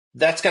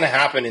That's going to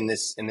happen in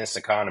this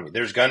economy.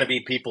 There's going to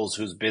be peoples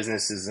whose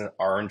businesses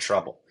are in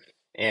trouble,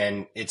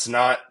 and it's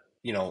not,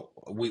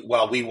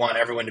 while we want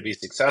everyone to be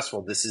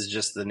successful, this is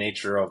just the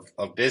nature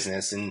of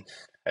business. And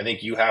I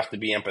think you have to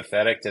be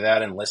empathetic to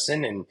that and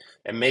listen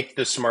and make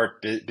the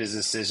smart business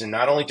decision,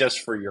 not only just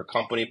for your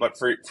company, but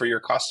for your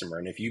customer.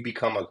 And if you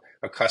become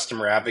a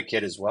customer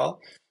advocate as well,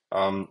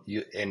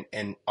 you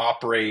and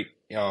operate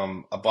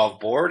above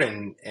board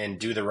and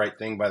do the right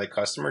thing by the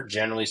customer,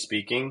 generally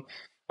speaking,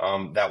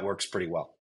 that works pretty well.